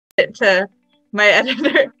it to my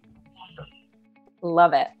editor.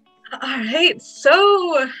 Love it. All right.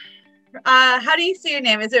 So how do you say your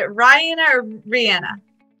name? Is it Ryanna or Ryanna?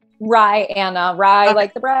 Ryanna. Rye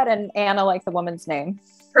like the bread and Anna like the woman's name.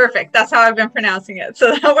 Perfect. That's how I've been pronouncing it.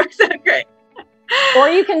 So that works out great. Or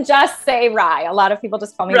you can just say Rye. A lot of people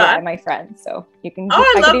just call me Rye, my friend. So you can.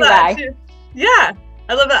 Oh, I love that Rye. too. Yeah,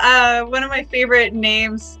 I love it. One of my favorite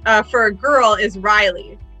names for a girl is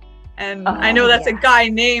Riley, and I know that's a guy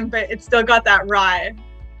name, but it's still got that Rye.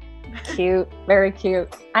 Cute, very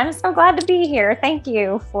cute. I'm so glad to be here. Thank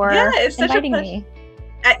you for inviting me.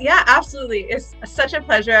 Yeah, absolutely. It's such a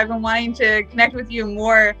pleasure. I've been wanting to connect with you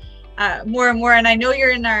more and more. And I know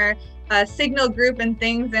you're in our Signal group and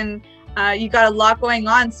things, and you got a lot going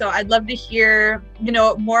on. So I'd love to hear,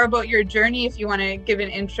 more about your journey. If you want to give an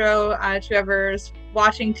intro to whoever's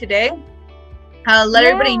watching today, let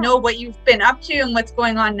everybody know what you've been up to and what's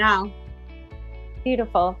going on now.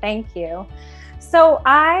 Beautiful. Thank you. So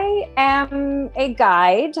I am a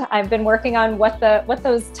guide. I've been working on what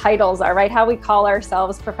those titles are, right? How we call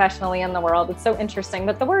ourselves professionally in the world. It's so interesting,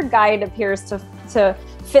 but the word guide appears to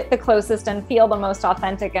fit the closest and feel the most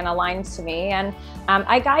authentic and aligned to me. And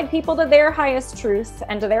I guide people to their highest truth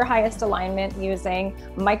and to their highest alignment using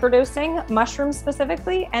microdosing, mushrooms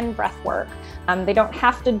specifically, and breath work. They don't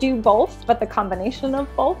have to do both, but the combination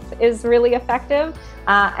of both is really effective.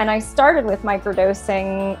 And I started with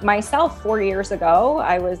microdosing myself 4 years ago.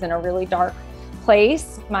 I was in a really dark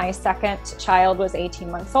place. My second child was 18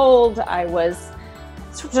 months old. I was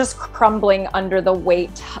just crumbling under the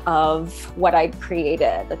weight of what I'd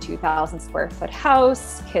created, a 2,000 square foot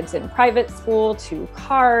house, kids in private school, 2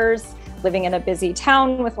 cars, living in a busy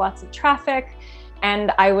town with lots of traffic.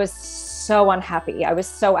 And I was so unhappy. I was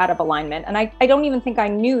so out of alignment. And I don't even think I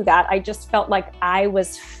knew that. I just felt like I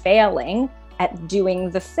was failing at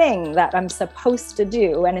doing the thing that I'm supposed to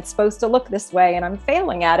do. And it's supposed to look this way, and I'm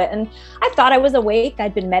failing at it. And I thought I was awake.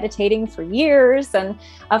 I'd been meditating for years. And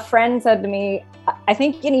a friend said to me, I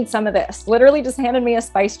think you need some of this. Literally just handed me a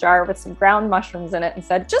spice jar with some ground mushrooms in it and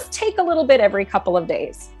said, just take a little bit every couple of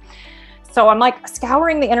days. So I'm like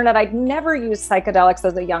scouring the internet. I'd never used psychedelics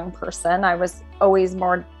as a young person. I was always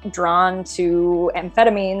more drawn to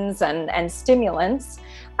amphetamines and stimulants.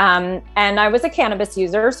 And I was a cannabis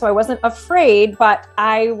user, so I wasn't afraid, but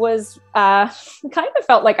I was kind of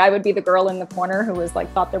felt like I would be the girl in the corner who was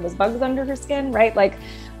like, thought there was bugs under her skin, right? Like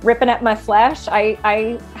ripping at my flesh.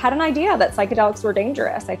 I had an idea that psychedelics were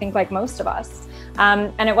dangerous, I think like most of us.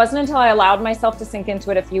 And it wasn't until I allowed myself to sink into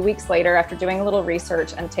it a few weeks later after doing a little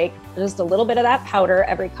research and take just a little bit of that powder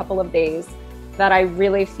every couple of days that I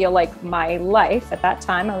really feel like my life at that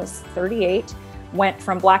time, I was 38, went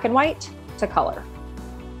from black and white to color.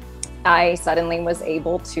 I suddenly was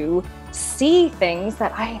able to see things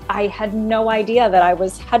that I had no idea that I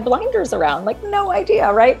had blinders around, like no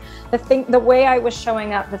idea, right? The way I was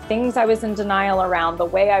showing up, the things I was in denial around, the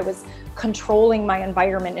way I was controlling my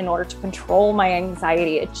environment in order to control my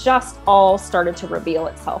anxiety, it just all started to reveal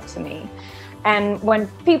itself to me. And when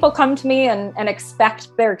people come to me and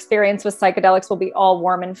expect their experience with psychedelics will be all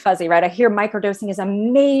warm and fuzzy, right? I hear microdosing is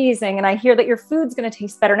amazing, and I hear that your food's going to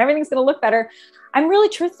taste better and everything's going to look better. I'm really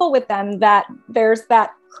truthful with them that there's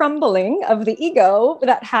that crumbling of the ego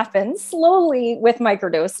that happens slowly with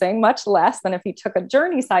microdosing, much less than if you took a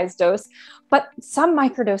journey-sized dose. But some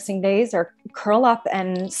microdosing days are curl up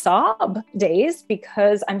and sob days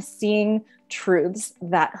because I'm seeing truths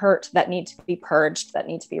that hurt, that need to be purged, that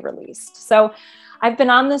need to be released. So I've been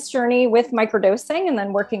on this journey with microdosing and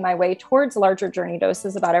then working my way towards larger journey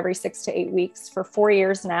doses about every 6 to 8 weeks for 4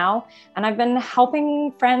 years now. And I've been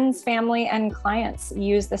helping friends, family, and clients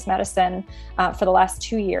use this medicine for the last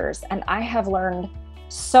 2 years. And I have learned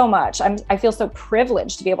so much. I feel so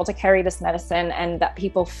privileged to be able to carry this medicine and that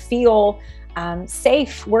people feel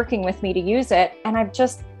safe working with me to use it. And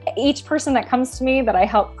each person that comes to me that I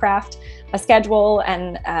help craft a schedule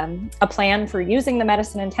and a plan for using the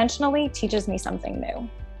medicine intentionally teaches me something new.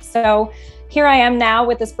 So here I am now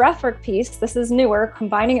with this breathwork piece. This is newer,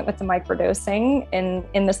 combining it with the microdosing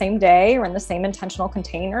in the same day or in the same intentional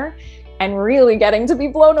container, and really getting to be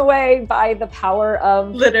blown away by the power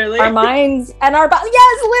of our minds and our bodies.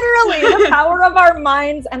 Yes, literally, the power of our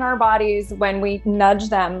minds and our bodies when we nudge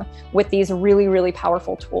them with these really, really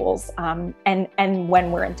powerful tools, and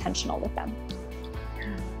when we're intentional with them.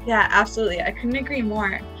 Yeah, absolutely. I couldn't agree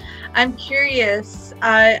more. I'm curious,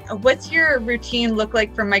 what's your routine look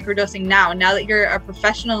like for microdosing now that you're a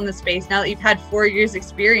professional in the space, now that you've had 4 years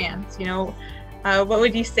experience? What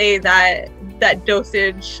would you say that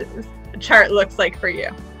dosage chart looks like for you?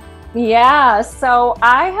 Yeah, so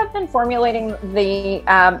I have been formulating the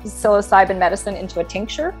psilocybin medicine into a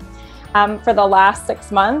tincture for the last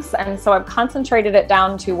 6 months. And so I've concentrated it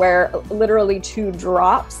down to where literally 2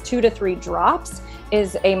 to 3 drops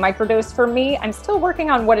is a microdose for me. I'm still working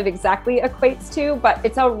on what it exactly equates to, but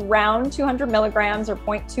it's around 200 milligrams or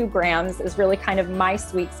 0.2 grams is really kind of my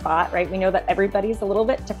sweet spot, right? We know that everybody's a little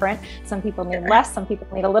bit different. Some people need less, some people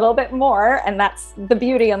need a little bit more, and that's the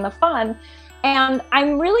beauty and the fun. And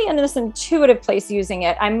I'm really in this intuitive place using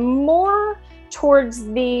it. I'm more towards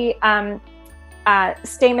the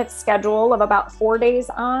Stamets schedule of about 4 days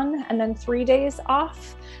on and then 3 days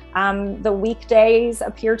off. The weekdays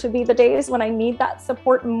appear to be the days when I need that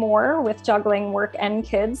support more with juggling work and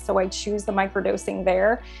kids. So I choose the microdosing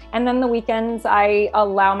there. And then the weekends, I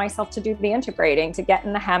allow myself to do the integrating, to get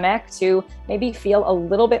in the hammock, to maybe feel a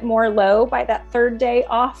little bit more low by that 3rd day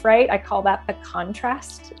off, right? I call that the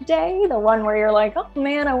contrast day, the one where you're like, oh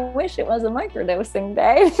man, I wish it was a microdosing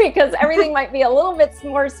day because everything might be a little bit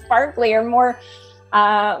more sparkly or more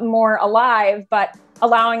alive, but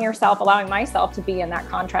allowing myself to be in that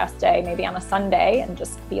contrast day, maybe on a Sunday, and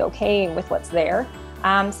just be okay with what's there.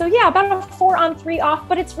 So yeah, about a 4 on 3 off,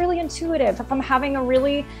 but it's really intuitive. If I'm having a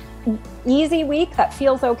really easy week that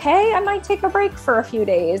feels okay, I might take a break for a few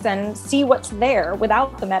days and see what's there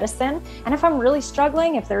without the medicine. And if I'm really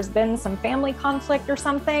struggling, if there's been some family conflict or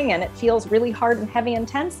something and it feels really hard and heavy and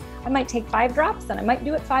tense, I might take 5 drops and I might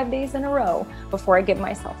do it 5 days in a row before I give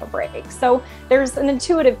myself a break. So there's an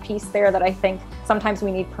intuitive piece there that I think sometimes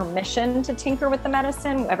we need permission to tinker with the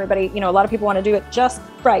medicine. Everybody, a lot of people want to do it just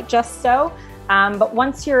right, just so. But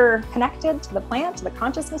once you're connected to the plant, to the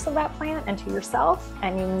consciousness of that plant, and to yourself,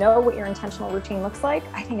 and you know what your intentional routine looks like,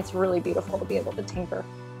 I think it's really beautiful to be able to tinker.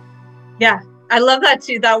 Yeah, I love that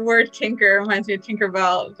too. That word tinker reminds me of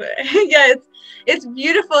Tinkerbell. But yeah, it's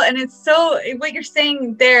beautiful. And it's so, what you're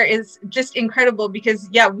saying there is just incredible because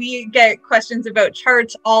yeah, we get questions about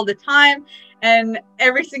charts all the time. And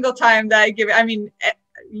every single time that I give it,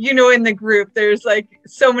 in the group, there's like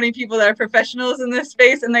so many people that are professionals in this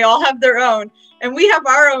space and they all have their own. And we have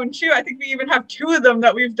our own too. I think we even have 2 of them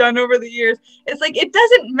that we've done over the years. It's like, it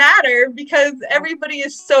doesn't matter because everybody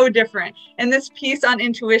is so different. And this piece on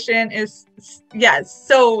intuition is,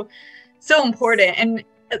 so important. And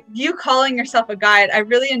you calling yourself a guide, I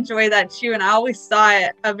really enjoy that too. And I always saw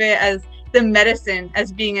of it as the medicine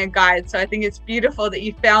as being a guide. So I think it's beautiful that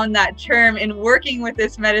you found that term in working with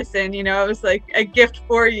this medicine. It was like a gift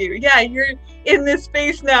for you. Yeah, you're in this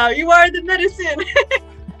space now. You are the medicine.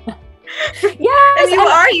 Yes, and you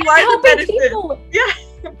are the medicine. People. Yeah.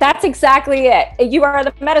 That's exactly it. You are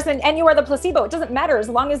the medicine and you are the placebo. It doesn't matter as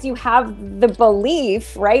long as you have the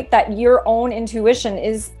belief, right, that your own intuition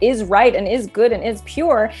is right and is good and is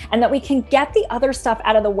pure, and that we can get the other stuff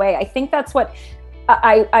out of the way. I think that's what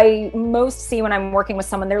I most see when I'm working with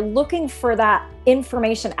someone. They're looking for that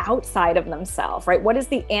information outside of themselves, right? What is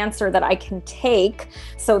the answer that I can take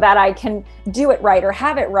so that I can do it right or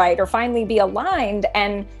have it right or finally be aligned?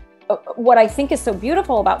 And what I think is so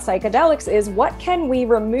beautiful about psychedelics is what can we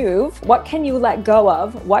remove? What can you let go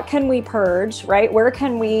of? What can we purge, right? Where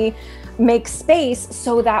can we make space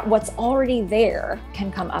so that what's already there can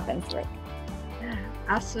come up and through? Yeah,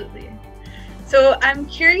 absolutely. So I'm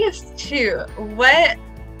curious too, what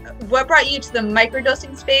brought you to the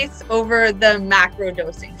microdosing space over the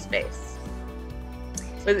macrodosing space?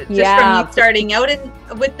 Was it just from you starting out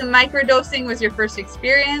with the microdosing was your first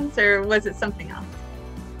experience, or was it something else?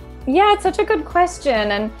 Yeah, it's such a good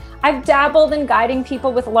question. And I've dabbled in guiding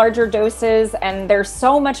people with larger doses, and there's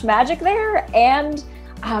so much magic there. And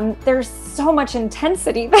there's so much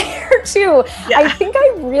intensity there too. Yeah. I think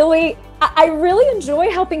I really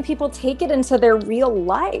enjoy helping people take it into their real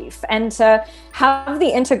life and to have the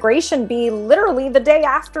integration be literally the day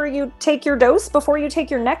after you take your dose, before you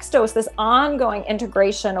take your next dose, this ongoing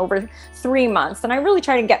integration over 3 months. And I really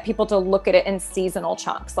try to get people to look at it in seasonal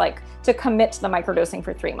chunks, like to commit to the microdosing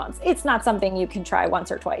for 3 months. It's not something you can try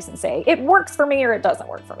once or twice and say, it works for me or it doesn't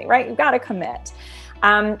work for me, right? You've got to commit.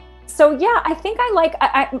 So yeah, I think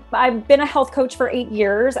I've been a health coach for 8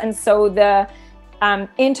 years. And so the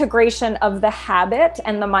integration of the habit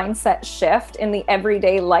and the mindset shift in the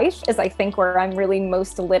everyday life is, I think, where I'm really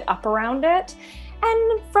most lit up around it.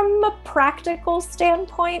 And from a practical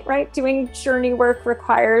standpoint, right, doing journey work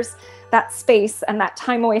requires that space and that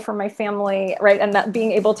time away from my family, right? And that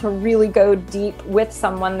being able to really go deep with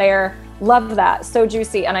someone there. Love that. So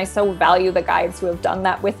juicy. And I so value the guides who have done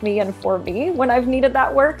that with me and for me when I've needed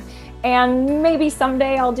that work. And maybe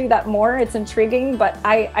someday I'll do that more. It's intriguing, but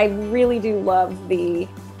I really do love the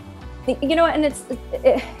you know, and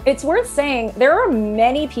it's worth saying there are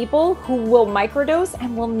many people who will microdose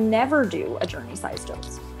and will never do a journey size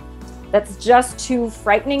dose. That's just too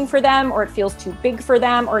frightening for them, or it feels too big for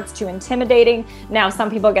them, or it's too intimidating. Now,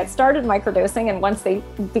 some people get started microdosing, and once they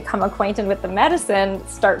become acquainted with the medicine,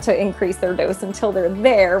 start to increase their dose until they're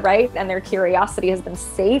there, right? And their curiosity has been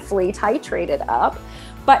safely titrated up.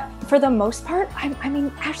 But for the most part, I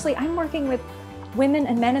mean, Ashley, I'm working with women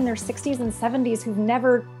and men in their 60s and 70s who've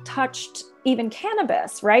never touched even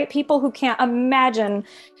cannabis, right? People who can't imagine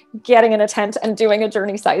getting in a tent and doing a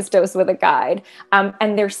journey size dose with a guide.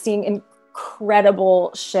 And they're seeing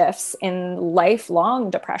incredible shifts in lifelong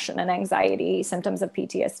depression and anxiety, symptoms of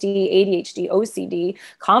PTSD, ADHD, OCD,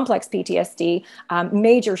 complex PTSD,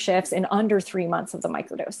 major shifts in under 3 months of the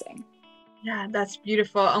microdosing. Yeah, that's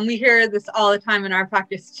beautiful. And we hear this all the time in our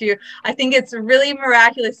practice too. I think it's really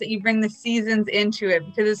miraculous that you bring the seasons into it,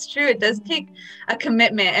 because it's true. It does take a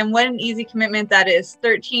commitment, and what an easy commitment that is.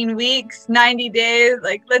 13 weeks, 90 days,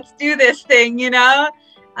 like, let's do this thing, you know?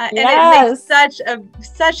 And it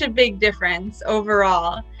makes such a big difference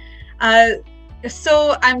overall.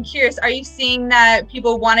 So I'm curious, are you seeing that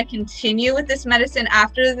people want to continue with this medicine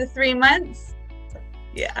after the 3 months?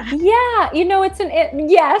 Yeah, you know,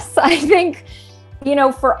 yes, I think, you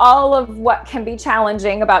know, for all of what can be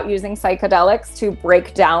challenging about using psychedelics to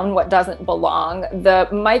break down what doesn't belong, the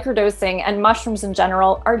microdosing and mushrooms in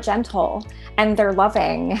general are gentle, and they're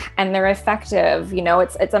loving, and they're effective. You know,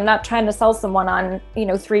 I'm not trying to sell someone on, you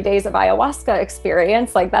know, 3 days of ayahuasca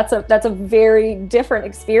experience. Like, that's a very different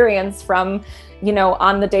experience from, you know,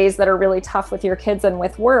 on the days that are really tough with your kids and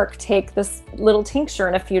with work, take this little tincture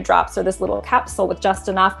and a few drops, or this little capsule with just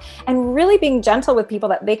enough, and really being gentle with people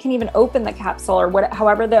that they can even open the capsule, or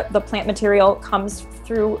however the plant material comes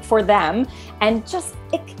through for them. And just,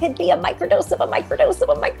 it could be a microdose of a microdose of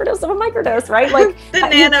a microdose of a microdose, right? Like the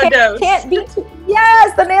nano dose.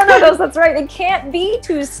 Yes, the nano dose, that's right. It can't be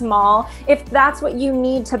too small if that's what you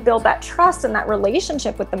need to build that trust and that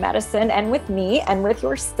relationship with the medicine and with me and with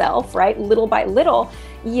yourself, right? Little by little.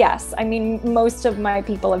 Yes, I mean, most of my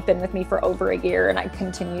people have been with me for over a year, and I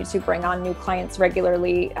continue to bring on new clients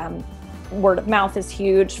regularly. Word of mouth is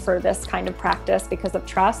huge for this kind of practice because of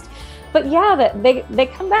trust. But yeah, they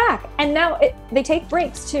come back, and now they take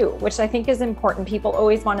breaks too, which I think is important. People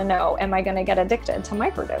always want to know, am I going to get addicted to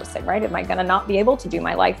microdosing, right? Am I going to not be able to do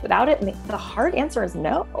my life without it? And the hard answer is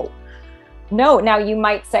no. No. Now you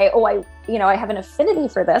might say, oh, I have an affinity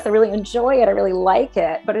for this. I really enjoy it. I really like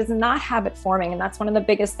it, but it's not habit forming. And that's one of the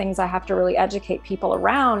biggest things I have to really educate people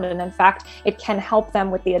around. And in fact, it can help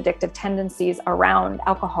them with the addictive tendencies around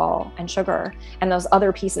alcohol and sugar and those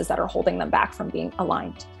other pieces that are holding them back from being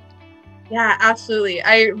aligned. Yeah, absolutely.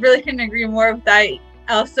 I really couldn't agree more with that.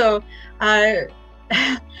 Also,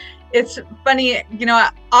 it's funny, you know,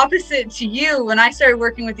 opposite to you, when I started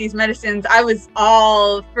working with these medicines, I was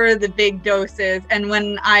all for the big doses. And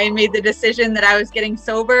when I made the decision that I was getting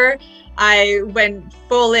sober, I went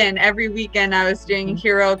full in. Every weekend I was doing a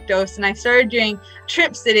heroic dose, and I started doing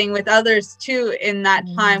trip sitting with others too in that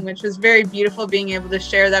time, which was very beautiful, being able to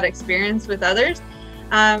share that experience with others.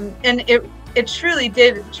 And it truly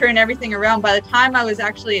did turn everything around. By the time I was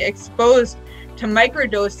actually exposed to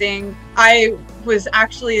microdosing, I was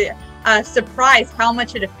actually surprised how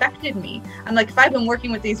much it affected me. I'm like, if I've been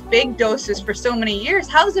working with these big doses for so many years,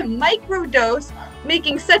 how is a microdose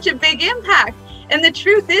making such a big impact? And the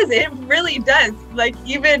truth is, it really does. Like,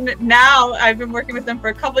 even now, I've been working with them for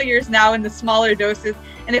a couple of years now in the smaller doses.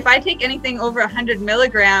 And if I take anything over 100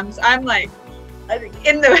 milligrams, I'm like, I'm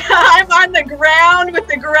on the ground with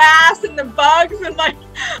the grass and the bugs, and like,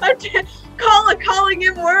 I'm calling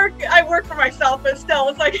in work. I work for myself, but still,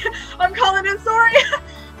 it's like, I'm calling in, sorry,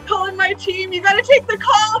 calling my team. You got to take the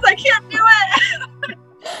calls. I can't do it.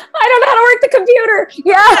 I don't know how to work the computer.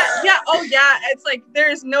 Yeah. Oh yeah. It's like,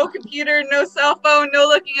 there's no computer, no cell phone, no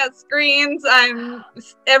looking at screens.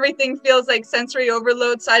 Everything feels like sensory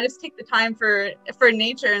overload. So I just take the time for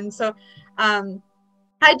nature. And so,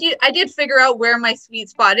 I did figure out where my sweet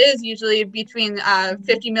spot is, usually between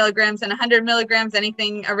 50 milligrams and 100 milligrams,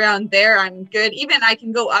 anything around there, I'm good. Even I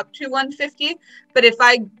can go up to 150, but at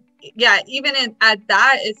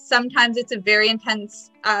that, sometimes it's a very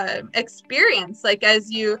intense experience. Like,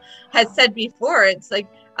 as you had said before, it's like,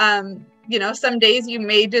 some days you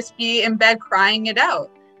may just be in bed crying it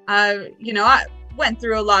out. I went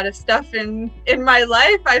through a lot of stuff in my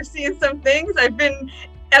life. I've seen some things. I've been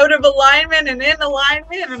out of alignment and in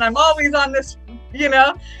alignment, and I'm always on this,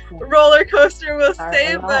 roller coaster, we'll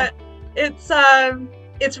say. But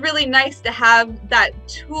it's really nice to have that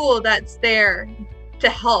tool that's there to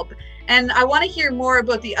help. And I want to hear more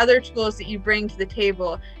about the other tools that you bring to the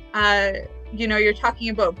table. You know, you're talking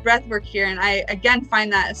about breath work here, and I again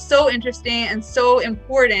find that so interesting and so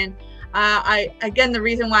important. Again, the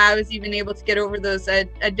reason why I was even able to get over those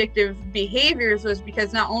addictive behaviors was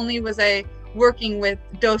because not only was I working with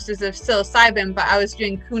doses of psilocybin, but I was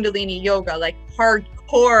doing Kundalini yoga, like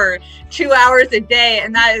hardcore, 2 hours a day,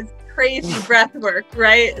 and that is crazy breath work,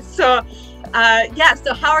 right? So yeah,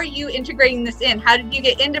 so how are you integrating this in? How did you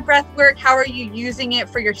get into breath work? How are you using it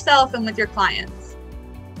for yourself and with your clients?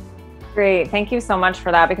 Great. Thank you so much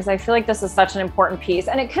for that, because I feel like this is such an important piece,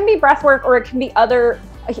 and it can be breath work or it can be other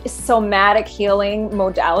somatic healing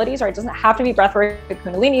modalities, right? It doesn't have to be breath work.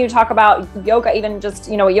 Kundalini, you talk about yoga, even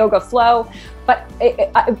just, you know, a yoga flow. But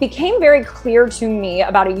it became very clear to me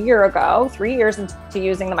about a year ago, 3 years into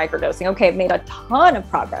using the microdosing. Okay, I've made a ton of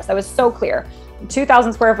progress. I was so clear.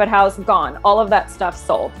 2,000 square foot house gone. All of that stuff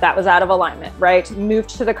sold. That was out of alignment, right? Moved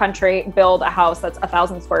to the country, build a house that's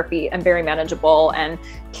 1,000 square feet and very manageable. And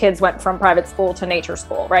kids went from private school to nature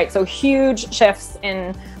school, right? So huge shifts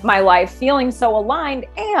in my life, feeling so aligned.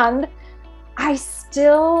 And I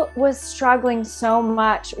still was struggling so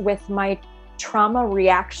much with my trauma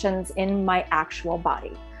reactions in my actual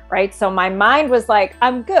body. Right? So my mind was like,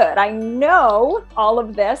 I'm good. I know all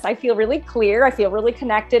of this. I feel really clear. I feel really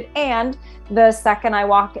connected. And the second I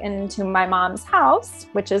walk into my mom's house,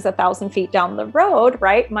 which is 1,000 feet down the road,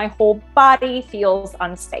 right? My whole body feels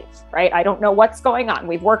unsafe, right? I don't know what's going on.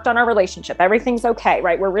 We've worked on our relationship. Everything's okay,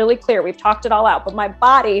 right? We're really clear. We've talked it all out, but my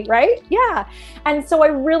body, right? Yeah. And so I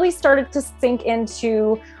really started to sink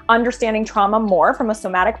into understanding trauma more from a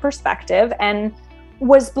somatic perspective, and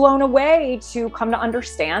was blown away to come to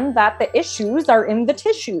understand that the issues are in the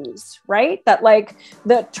tissues, right? That like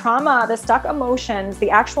the trauma, the stuck emotions, the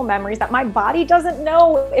actual memories, that my body doesn't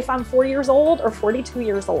know if I'm 4 years old or 42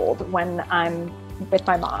 years old when I'm with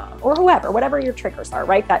my mom or whoever, whatever your triggers are,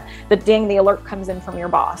 right? That the ding, the alert comes in from your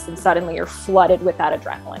boss and suddenly you're flooded with that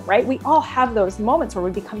adrenaline, right? We all have those moments where we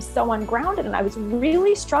become so ungrounded. And I was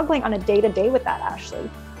really struggling on a day-to-day with that, Ashley.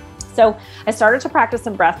 So I started to practice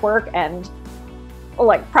some breath work, and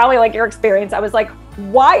like probably like your experience, I was like,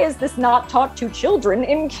 why is this not taught to children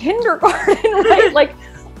in kindergarten, right? Like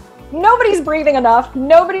nobody's breathing enough,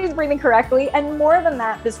 nobody's breathing correctly. And more than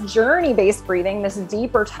that, this journey-based breathing, this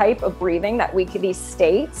deeper type of breathing that we could, these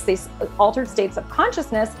states, these altered states of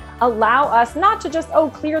consciousness allow us not to just,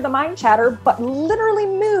 clear the mind chatter, but literally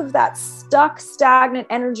move that stuck, stagnant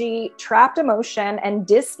energy, trapped emotion, and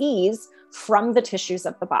dis-ease from the tissues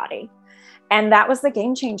of the body. And that was the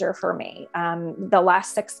game changer for me. The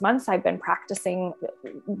last 6 months, I've been practicing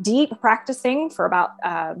for about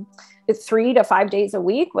 3 to 5 days a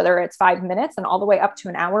week, whether it's 5 minutes and all the way up to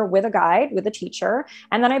an hour with a guide, with a teacher.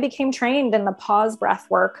 And then I became trained in the pause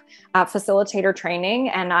breathwork facilitator training.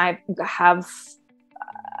 And I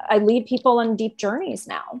lead people on deep journeys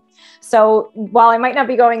now. So while I might not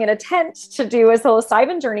be going in a tent to do a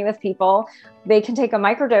psilocybin journey with people, they can take a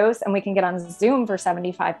microdose and we can get on Zoom for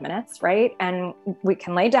 75 minutes, right? And we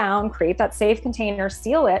can lay down, create that safe container,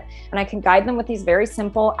 seal it, and I can guide them with these very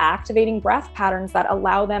simple activating breath patterns that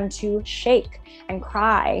allow them to shake and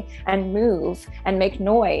cry and move and make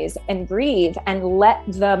noise and breathe and let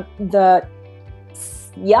the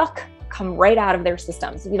yuck come right out of their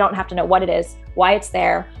systems. You don't have to know what it is, why it's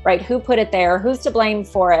there, right? Who put it there? Who's to blame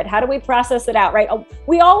for it? How do we process it out, right?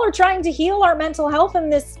 We all are trying to heal our mental health in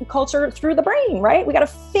this culture through the brain, right? We got to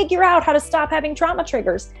figure out how to stop having trauma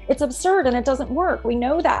triggers. It's absurd and it doesn't work. We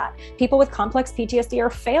know that. People with complex PTSD are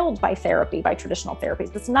failed by therapy, by traditional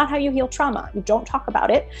therapies. That's not how you heal trauma. You don't talk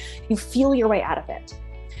about it. You feel your way out of it.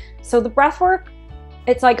 So the breath work,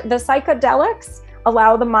 it's like the psychedelics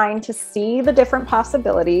allow the mind to see the different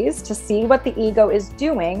possibilities, to see what the ego is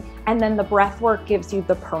doing, and then the breath work gives you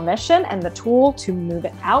the permission and the tool to move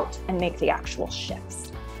it out and make the actual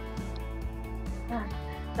shifts.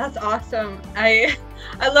 That's awesome. I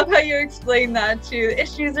love how you explain that too. The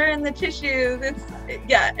issues are in the tissues.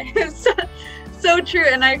 It's so true.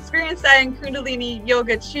 And I experienced that in Kundalini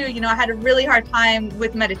yoga too. You know, I had a really hard time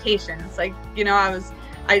with meditation. It's like, you know,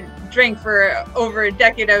 I drank for over a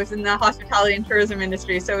decade. I was in the hospitality and tourism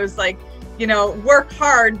industry. So it was like, you know, work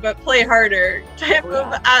hard, but play harder type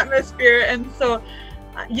of atmosphere. And so,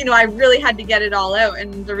 you know, I really had to get it all out.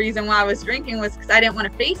 And the reason why I was drinking was because I didn't want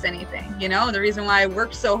to face anything. You know, the reason why I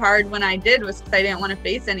worked so hard when I did was because I didn't want to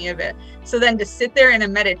face any of it. So then to sit there in a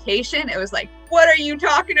meditation, it was like, what are you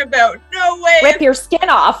talking about? No way. Rip your skin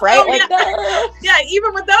off, right? Yeah,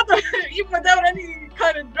 even without any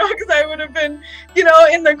kind of drugs, I would have been, you know,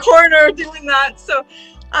 in the corner doing that. So,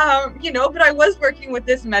 you know, but I was working with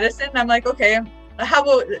this medicine. I'm like, okay, how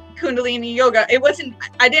about Kundalini yoga?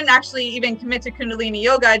 I didn't actually even commit to Kundalini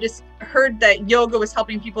yoga. I just heard that yoga was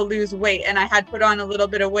helping people lose weight, and I had put on a little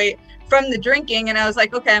bit of weight from the drinking, and I was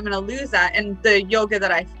like, okay, I'm going to lose that. And the yoga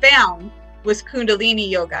that I found was Kundalini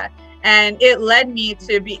yoga. And it led me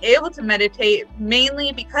to be able to meditate,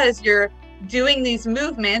 mainly because you're doing these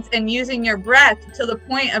movements and using your breath to the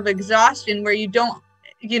point of exhaustion where you don't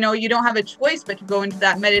have a choice but to go into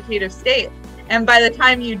that meditative state. And by the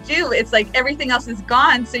time you do, it's like everything else is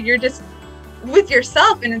gone. So you're just with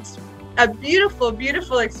yourself, and it's a beautiful,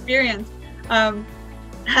 beautiful experience.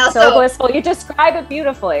 So blissful. You describe it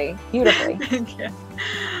beautifully. Thank you.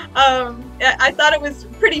 I thought it was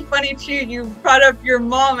pretty funny too. You brought up your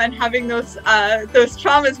mom and having those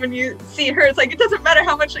traumas. When you see her, it's like, it doesn't matter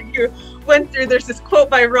how much you went through. There's this quote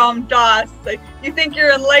by Ram Dass, like, you think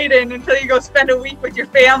you're enlightened until you go spend a week with your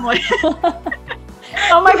family.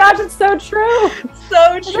 Oh my gosh, it's so true.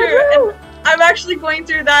 So true. And I'm actually going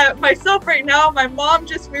through that myself right now. My mom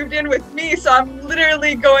just moved in with me, so I'm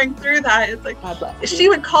literally going through that. It's like, she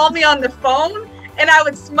would call me on the phone and I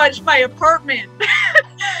would smudge my apartment.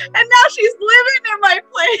 And now she's living in my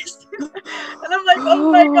place. And I'm like,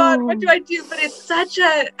 oh my God, what do I do? But it's such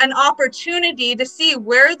an opportunity to see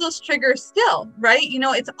where those triggers still, right?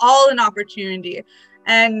 It's all an opportunity.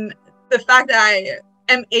 And the fact that I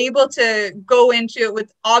am able to go into it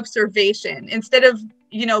with observation instead of,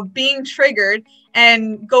 being triggered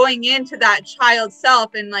and going into that child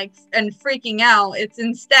self and freaking out. It's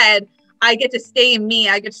instead, I get to stay in me.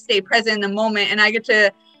 I get to stay present in the moment, and I get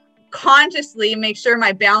to consciously make sure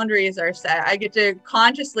my boundaries are set. I get to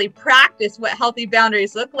consciously practice what healthy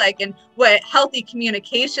boundaries look like and what healthy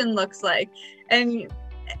communication looks like. And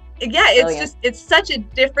yeah, it's such a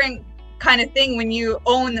different kind of thing when you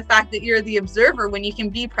own the fact that you're the observer, when you can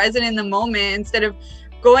be present in the moment instead of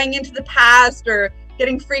going into the past or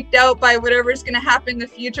getting freaked out by whatever's going to happen in the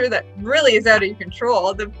future that really is out of your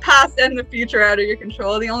control. The past and the future are out of your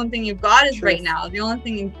control. The only thing you've got is right now. The only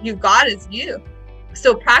thing you've got is you.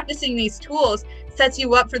 So practicing these tools sets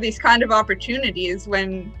you up for these kind of opportunities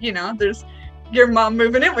when, there's your mom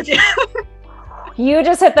moving in with you. You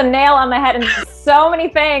just hit the nail on the head in so many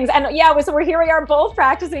things. And yeah, so here we are both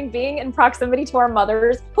practicing being in proximity to our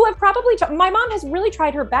mothers who have probably, my mom has really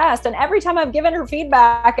tried her best. And every time I've given her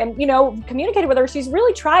feedback and, communicated with her, she's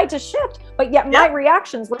really tried to shift. But yet my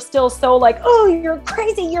reactions were still so like, oh, you're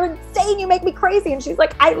crazy. You're insane. You make me crazy. And she's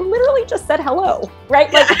like, I literally just said hello.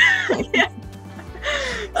 Right? Like,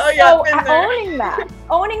 Oh yeah. So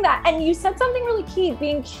owning that. And you said something really key,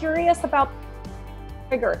 being curious about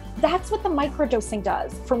trigger. That's what the microdosing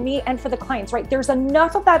does for me and for the clients, right? There's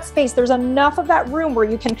enough of that space. There's enough of that room where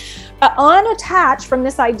you can unattach from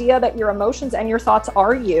this idea that your emotions and your thoughts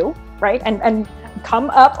are you, right? And come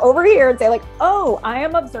up over here and say like, oh, I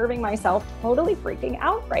am observing myself totally freaking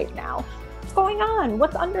out right now. What's going on?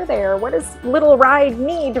 What's under there? What does little Ride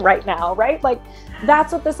need right now, right? Like,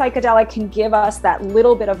 that's what the psychedelic can give us, that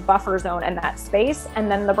little bit of buffer zone and that space.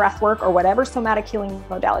 And then the breath work or whatever somatic healing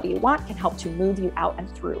modality you want can help to move you out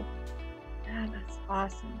and through. Yeah, that's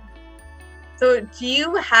awesome. So do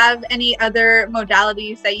you have any other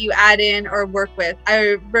modalities that you add in or work with?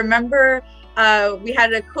 I remember we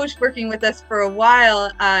had a coach working with us for a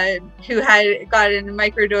while who had gotten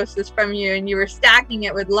microdoses from you, and you were stacking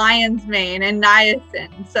it with lion's mane and niacin.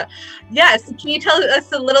 So yes, can you tell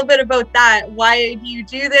us a little bit about that? Why do you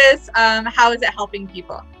do this? How is it helping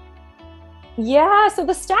people? Yeah, so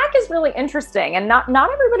the stack is really interesting, and not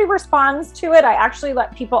everybody responds to it. I actually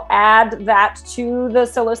let people add that to the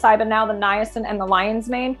psilocybin now, the niacin and the lion's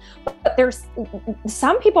mane, but there's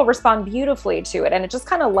some people respond beautifully to it, and it just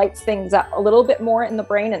kind of lights things up a little bit more in the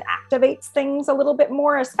brain and activates things a little bit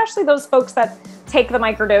more, especially those folks that take the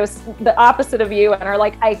microdose the opposite of you and are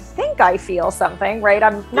like, I think I feel something, right?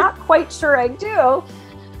 I'm not quite sure I do.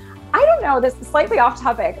 I don't know, this is slightly off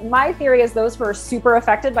topic. My theory is those who are super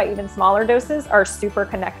affected by even smaller doses are super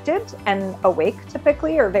connected and awake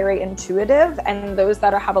typically, or very intuitive. And those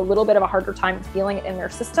that have a little bit of a harder time feeling it in their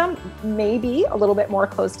system, maybe a little bit more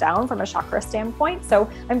closed down from a chakra standpoint. So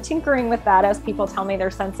I'm tinkering with that as people tell me their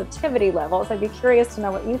sensitivity levels. I'd be curious to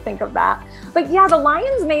know what you think of that. But yeah, the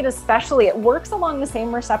lion's mane especially, it works along the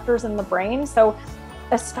same receptors in the brain. So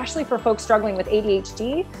especially for folks struggling with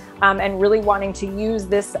ADHD and really wanting to use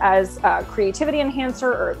this as a creativity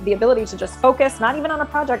enhancer or the ability to just focus, not even on a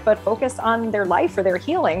project, but focus on their life or their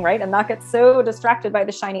healing, right? And not get so distracted by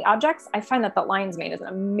the shiny objects. I find that the lion's mane is an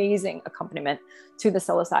amazing accompaniment to the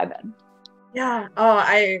psilocybin. Yeah. Oh,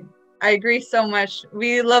 I agree so much.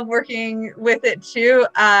 We love working with it too.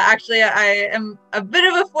 Actually, I am a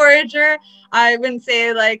bit of a forager. I wouldn't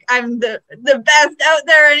say like I'm the best out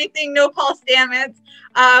there or anything, no Paul Stamets,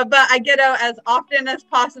 but I get out as often as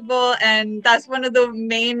possible. And that's one of the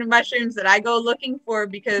main mushrooms that I go looking for,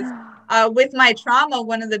 because with my trauma,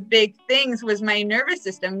 one of the big things was my nervous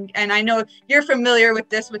system. And I know you're familiar with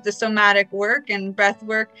this, with the somatic work and breath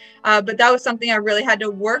work, but that was something I really had to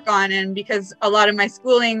work on. And because a lot of my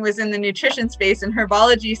schooling was in the nutrition space and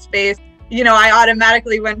herbology space, you know, I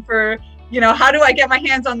automatically went for, you know, how do I get my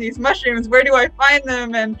hands on these mushrooms? Where do I find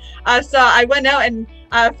them? And so I went out and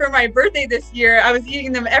for my birthday this year, I was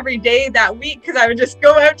eating them every day that week, because I would just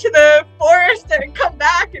go out to the forest and come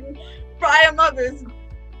back and fry them up. It was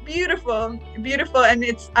beautiful, beautiful. And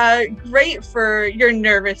it's great for your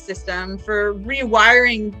nervous system, for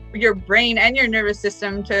rewiring your brain and your nervous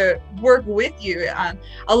system to work with you.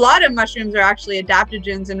 A lot of mushrooms are actually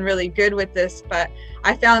adaptogens and really good with this, but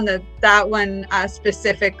I found that one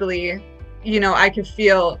specifically, you know, I could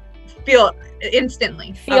feel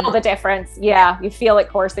instantly. Feel the difference. Yeah, you feel it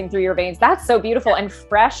coursing through your veins. That's so beautiful and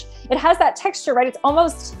fresh. It has that texture, right? It's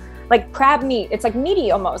almost like crab meat. It's like meaty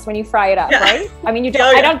almost when you fry it up, right? I mean, you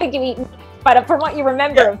don't. I don't think you eat meat, but from what you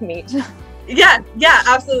remember of meat. Yeah,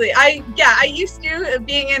 absolutely. I used to,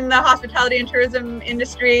 being in the hospitality and tourism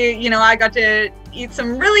industry, you know, I got to eat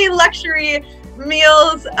some really luxury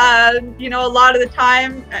meals, you know, a lot of the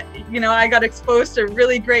time. You know, I got exposed to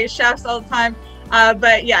really great chefs all the time.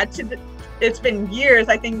 But yeah, it's been years.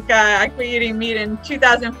 I think I quit eating meat in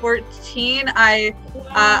 2014.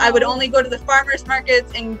 I would only go to the farmers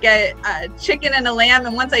markets and get chicken and a lamb.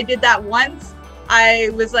 And once I did that once, I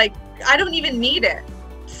was like, I don't even need it.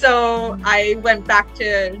 So I went back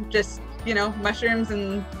to just, you know, mushrooms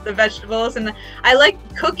and the vegetables. And I like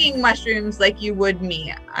cooking mushrooms like you would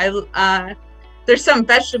meat. There's some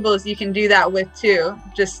vegetables you can do that with too.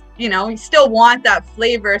 Just, you know, you still want that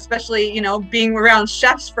flavor, especially, you know, being around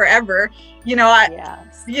chefs forever. You know,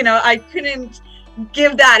 I couldn't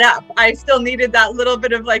give that up. I still needed that little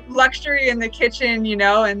bit of like luxury in the kitchen, you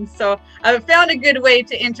know, and so I found a good way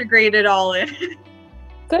to integrate it all in.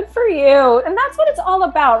 Good for you. And that's what it's all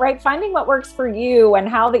about, right? Finding what works for you and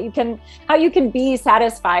how you can be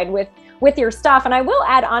satisfied with your stuff. And I will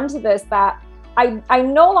add on to this that I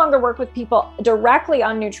no longer work with people directly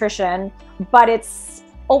on nutrition, but it's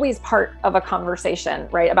always part of a conversation,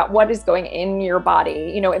 right? About what is going in your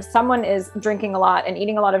body. You know, if someone is drinking a lot and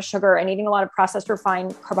eating a lot of sugar and eating a lot of processed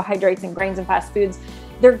refined carbohydrates and grains and fast foods,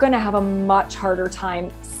 they're going to have a much harder time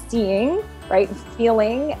seeing, right?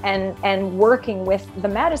 Feeling and working with the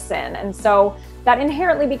medicine. And so that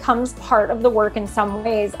inherently becomes part of the work in some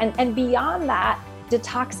ways. And beyond that,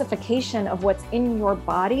 detoxification of what's in your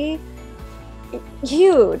body,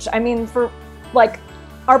 huge. I mean, for like,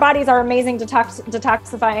 our bodies are amazing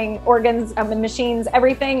detoxifying organs, machines,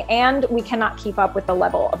 everything, and we cannot keep up with the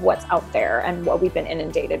level of what's out there and what we've been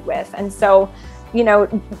inundated with. And so, you know,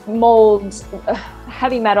 mold,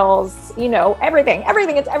 heavy metals, you know, everything,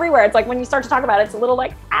 it's everywhere. It's like when you start to talk about it, it's a little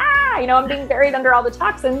like, you know, I'm being buried under all the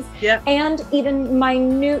toxins. Yeah. And even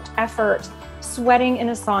minute effort, sweating in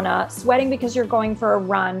a sauna, sweating because you're going for a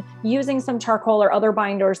run, using some charcoal or other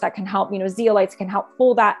binders that can help, you know, zeolites can help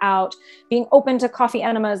pull that out, being open to coffee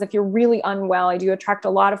enemas if you're really unwell. I do attract a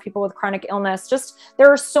lot of people with chronic illness. Just, there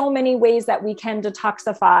are so many ways that we can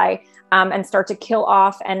detoxify and start to kill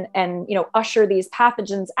off and, you know, usher these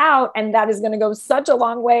pathogens out. And that is going to go such a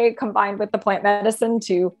long way combined with the plant medicine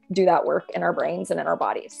to do that work in our brains and in our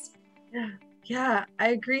bodies. Yeah, I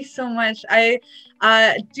agree so much. I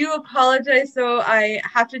do apologize, so I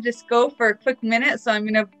have to just go for a quick minute. So I'm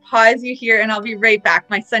going to pause you here and I'll be right back.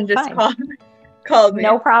 My son just called me.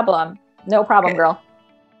 No problem. No problem, okay. Girl.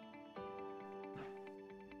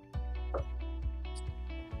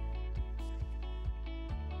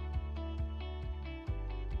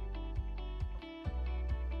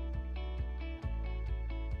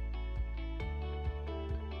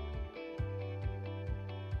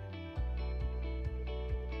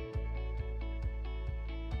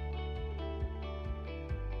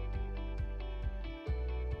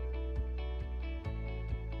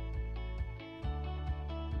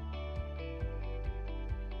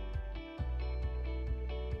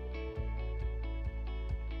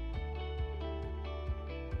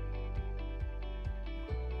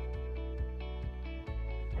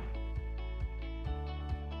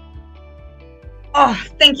 Oh,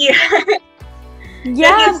 thank you.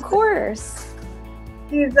 Yeah, of course.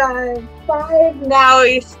 He's 5 now.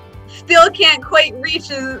 He still can't quite reach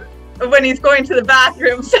when he's going to the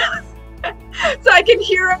bathroom. So I can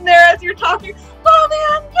hear him there as you're talking. Mommy,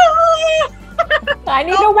 I'm going. I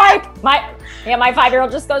need to wipe. My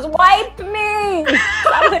 5-year-old just goes, wipe me.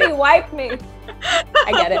 Somebody wipe me.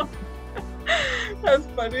 I get it. That's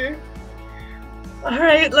funny. All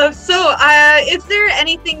right, love. So is there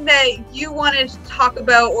anything that you wanted to talk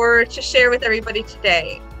about or to share with everybody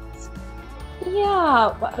today?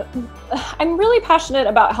 Yeah, I'm really passionate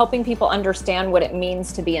about helping people understand what it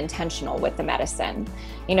means to be intentional with the medicine.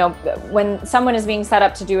 You know, when someone is being set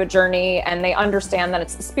up to do a journey and they understand that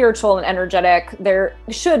it's spiritual and energetic, there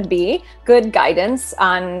should be good guidance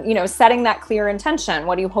on, you know, setting that clear intention.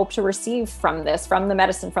 What do you hope to receive from this, from the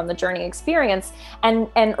medicine, from the journey experience? And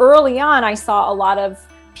early on, I saw a lot of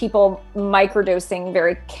people microdosing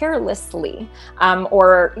very carelessly,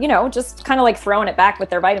 or, you know, just kind of like throwing it back with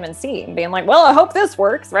their vitamin C and being like, well, I hope this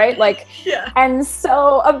works, right? Like, yeah. And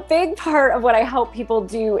so a big part of what I help people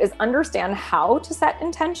do is understand how to set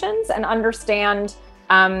intentions and understand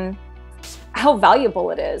how valuable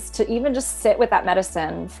it is to even just sit with that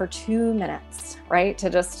medicine for 2 minutes, right? To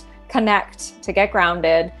just connect, to get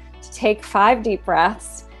grounded, to take 5 deep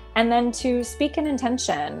breaths, and then to speak an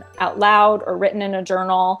intention out loud or written in a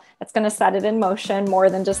journal that's going to set it in motion more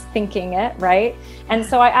than just thinking it, right? And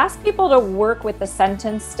so I ask people to work with the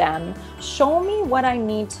sentence stem. Show me what I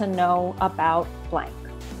need to know about blank,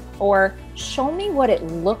 or show me what it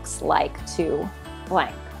looks like to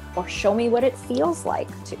blank, or show me what it feels like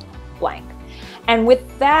to blank. And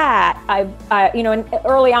with that, you know, and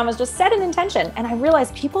early on was just set an intention. And I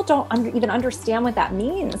realized people don't even understand what that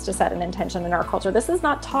means to set an intention in our culture. This is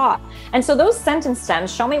not taught. And so those sentence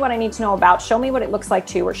stems, show me what I need to know about, show me what it looks like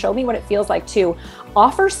to, or show me what it feels like to,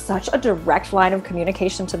 offer such a direct line of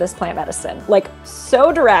communication to this plant medicine. Like,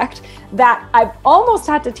 so direct that I've almost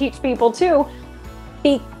had to teach people to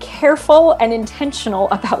be careful and intentional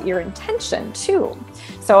about your intention too.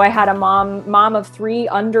 So I had a mom of 3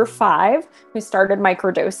 under 5 who started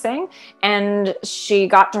microdosing, and she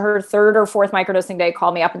got to her 3rd or 4th microdosing day,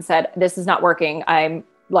 called me up and said, this is not working. I'm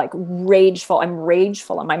like rageful. I'm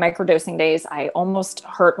rageful on my microdosing days. I almost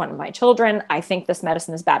hurt one of my children. I think this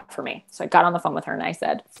medicine is bad for me. So I got on the phone with her and I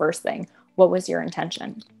said, first thing, what was your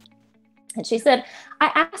intention? And she said,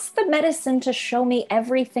 I asked the medicine to show me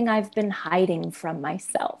everything I've been hiding from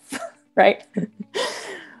myself, right?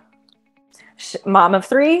 Mom of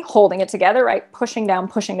 3, holding it together, right? Pushing down,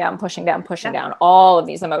 pushing down, pushing down, pushing down, all of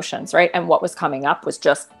these emotions, right? And what was coming up was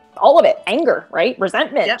just all of it, anger, right?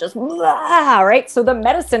 Resentment, just blah, right? So the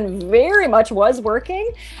medicine very much was working,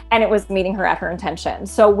 and it was meeting her at her intention.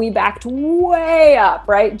 So we backed way up,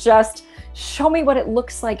 right? Just show me what it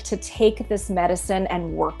looks like to take this medicine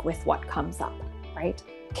and work with what comes up, right?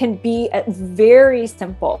 Can be very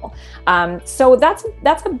simple. So that's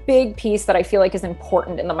a big piece that I feel like is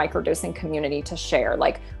important in the microdosing community to share.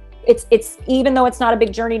 Like, it's even though it's not a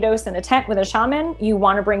big journey dose in a tent with a shaman, you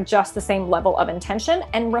want to bring just the same level of intention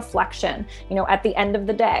and reflection. You know, at the end of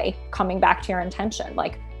the day, coming back to your intention.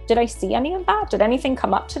 Like, did I see any of that? Did anything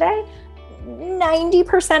come up today?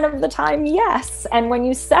 90% of the time, yes. And when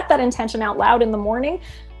you set that intention out loud in the morning,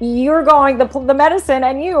 you're going, the medicine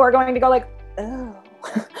and you are going to go like, oh.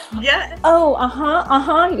 Yeah.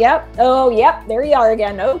 Oh, yep. Oh, yep. There you are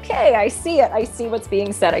again. Okay. I see it. I see what's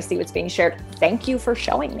being said. I see what's being shared. Thank you for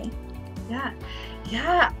showing me. Yeah.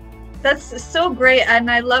 Yeah. That's so great. And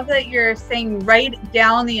I love that you're saying write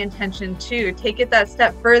down the intention too. Take it that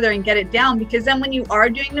step further and get it down, because then when you are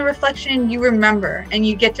doing the reflection, you remember and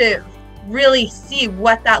you get to really see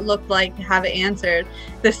what that looked like to have it answered.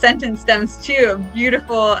 The sentence stems too, a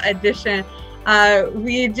beautiful addition.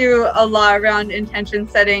 We do a lot around intention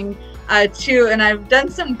setting too, and I've done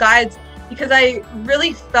some guides because I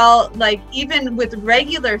really felt like even with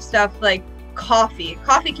regular stuff like coffee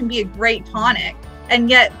can be a great tonic, and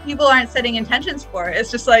yet people aren't setting intentions for it.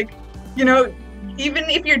 It's just like, you know, even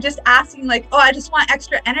if you're just asking like, oh, I just want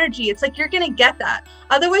extra energy, it's like you're gonna get that.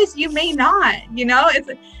 Otherwise you may not, you know.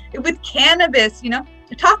 It's with cannabis, you know,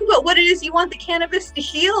 talk about what it is you want the cannabis to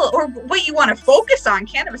heal or what you want to focus on.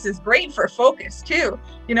 Cannabis is great for focus too.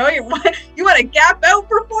 You know, you want to gap out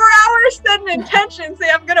for 4 hours, set an intention, say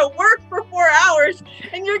I'm going to work for 4 hours,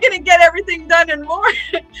 and you're going to get everything done and more.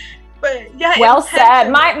 But yeah. Well said.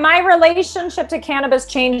 My relationship to cannabis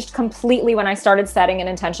changed completely when I started setting an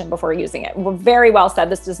intention before using it. Very well said.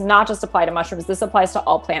 This does not just apply to mushrooms. This applies to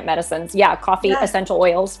all plant medicines. Yeah. Coffee, essential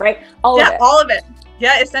oils, right? All of it. All of it.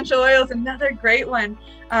 Yeah. Essential oils, another great one.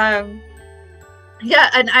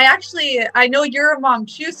 Yeah, and I know you're a mom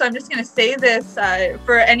too, so I'm just going to say this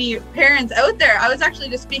for any parents out there. I was actually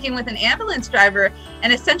just speaking with an ambulance driver,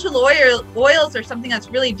 and essential oils are something that's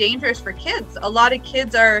really dangerous for kids. A lot of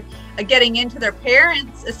kids are getting into their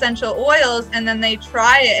parents' essential oils, and then they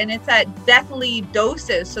try it, and it's at deathly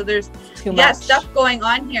doses. So there's stuff going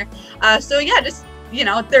on here. Just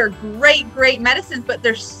they're great medicines, but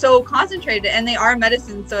they're so concentrated, and they are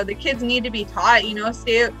medicines. So the kids need to be taught,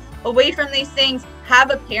 stay away from these things.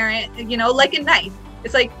 Have a parent, like a knife.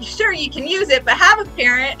 It's like, sure, you can use it, but have a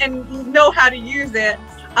parent and know how to use it.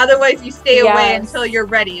 Otherwise, you stay away until you're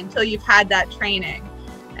ready, until you've had that training.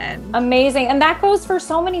 And amazing. And that goes for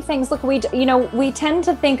so many things. Look, we tend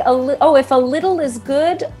to think, if a little is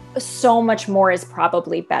good, so much more is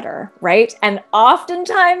probably better, right? And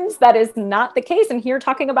oftentimes that is not the case. And here,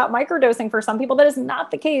 talking about microdosing, for some people, that is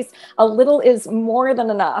not the case. A little is more than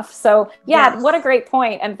enough. So What a great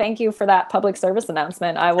point. And thank you for that public service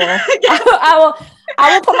announcement. I will, I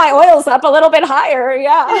will put my oils up a little bit higher.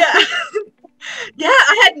 Yeah. Yeah,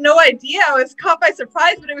 I had no idea. I was caught by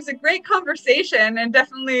surprise, but it was a great conversation and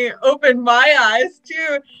definitely opened my eyes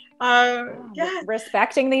too.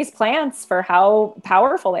 Respecting these plants for how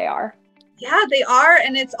powerful they are. Yeah, they are.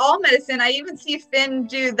 And it's all medicine. I even see Finn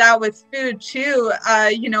do that with food too.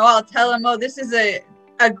 I'll tell him, this is a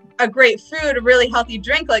great food, a really healthy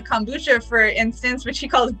drink like kombucha, for instance, which he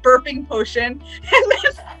calls burping potion.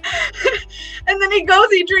 And then he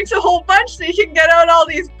drinks a whole bunch so he can get out all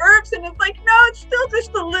these burps. And it's like, no, it's still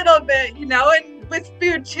just a little bit, and with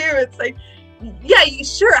food too, it's like, yeah, you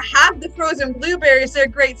sure have the frozen blueberries. They're a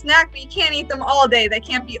great snack, but you can't eat them all day. That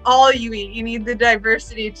can't be all you eat. You need the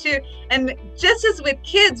diversity too. And just as with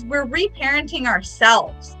kids, we're reparenting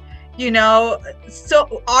ourselves,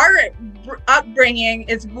 so our upbringing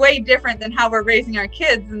is way different than how we're raising our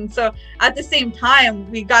kids. And so at the same time,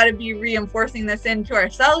 we got to be reinforcing this into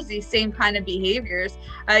ourselves, these same kind of behaviors.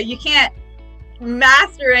 You can't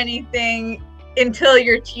master anything until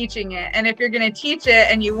you're teaching it. And if you're going to teach it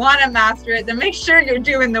and you want to master it, then make sure you're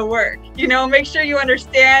doing the work, make sure you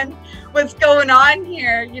understand what's going on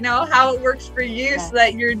here, how it works for you, so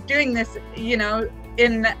that you're doing this,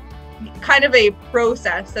 in kind of a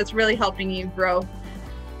process that's really helping you grow.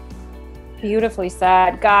 Beautifully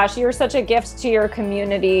said. Gosh, you're such a gift to your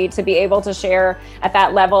community to be able to share at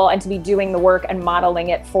that level and to be doing the work and modeling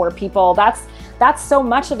it for people. That's so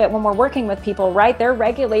much of it when we're working with people, right? They're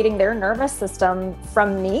regulating their nervous system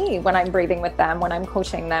from me when I'm breathing with them, when I'm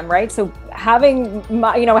coaching them, right? So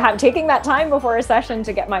taking that time before a session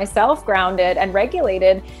to get myself grounded and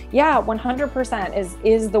regulated, 100%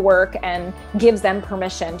 is the work, and gives them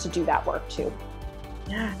permission to do that work too.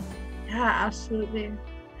 Yeah, absolutely.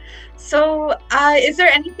 So is there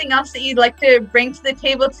anything else that you'd like to bring to the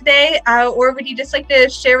table today? Or would you just like to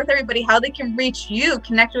share with everybody how they can reach you,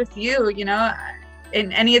 connect with you,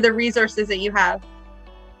 in any of the resources that you have?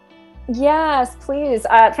 Yes, please.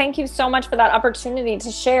 Thank you so much for that opportunity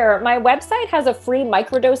to share. My website has a free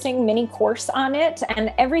microdosing mini course on it,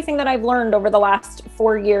 and everything that I've learned over the last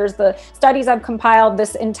 4 years, the studies I've compiled,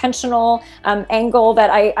 this intentional angle that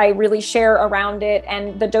I really share around it,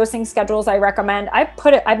 and the dosing schedules I recommend,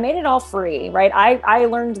 I've made it all free, right? I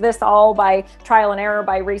learned this all by trial and error,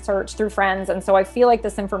 by research, through friends. And so I feel like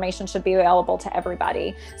this information should be available to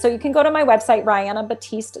everybody. So you can go to my website,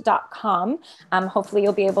 RyannaBattiste.com. Hopefully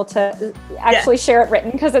you'll be able to actually share it written,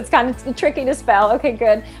 because it's kind of tricky to spell. Okay,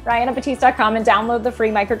 good. RyannaBattiste.com, and download the free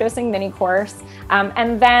microdosing mini course.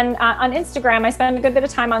 And then on Instagram, I spend a good bit of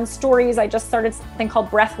time on stories. I just started something called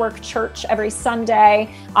Breathwork Church every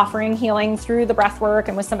Sunday, offering healing through the breathwork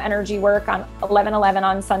and with some energy work on 11:11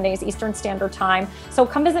 on Sundays, Eastern Standard Time. So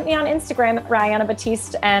come visit me on Instagram at Ryanna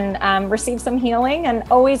Battiste and receive some healing. And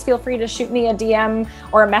always feel free to shoot me a DM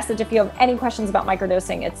or a message if you have any questions about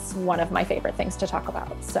microdosing. It's one of my favorite things to talk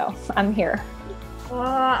about. So I'm here. Oh,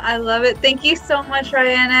 I love it. Thank you so much,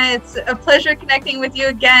 Ryanna. It's a pleasure connecting with you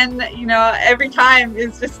again. Every time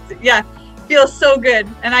is just, feels so good.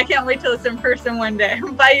 And I can't wait till it's in person one day.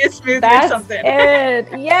 Buy you a smoothie or something.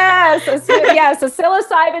 That's it. Yes. So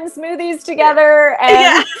psilocybin smoothies together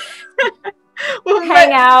and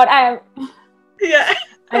hang out.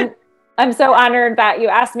 I'm so honored that you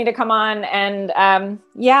asked me to come on and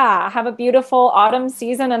have a beautiful autumn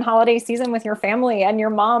season and holiday season with your family and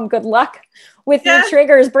your mom. Good luck with your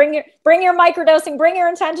triggers. Bring your microdosing, bring your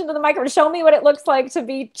intention to the micro. Show me what it looks like to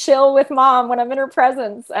be chill with mom when I'm in her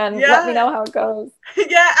presence, and let me know how it goes.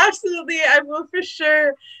 Yeah, absolutely. I will, for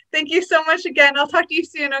sure. Thank you so much again. I'll talk to you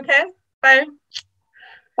soon. Okay. Bye.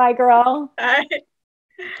 Bye, girl. Bye.